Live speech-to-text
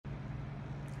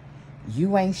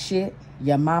You ain't shit.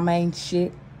 Your mama ain't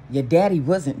shit. Your daddy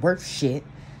wasn't worth shit.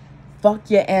 Fuck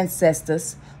your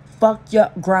ancestors. Fuck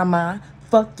your grandma.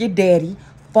 Fuck your daddy.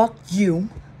 Fuck you.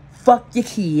 Fuck your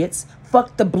kids.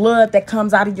 Fuck the blood that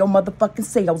comes out of your motherfucking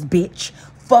cells, bitch.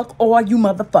 Fuck all you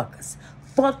motherfuckers.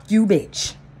 Fuck you,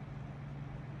 bitch.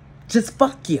 Just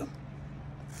fuck you.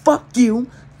 Fuck you.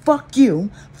 Fuck you.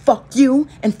 Fuck you.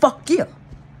 And fuck you.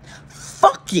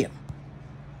 Fuck you.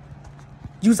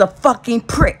 You's a fucking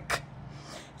prick.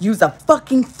 You's a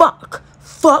fucking fuck.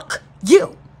 Fuck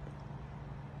you.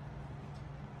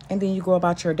 And then you go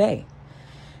about your day.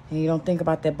 And you don't think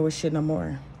about that bullshit no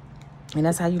more. And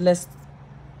that's how you let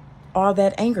all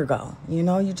that anger go. You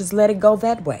know, you just let it go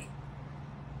that way.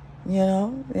 You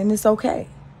know, and it's okay.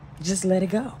 Just let it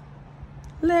go.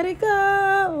 Let it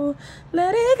go.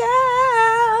 Let it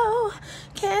go.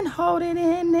 Can't hold it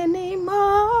in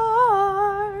anymore.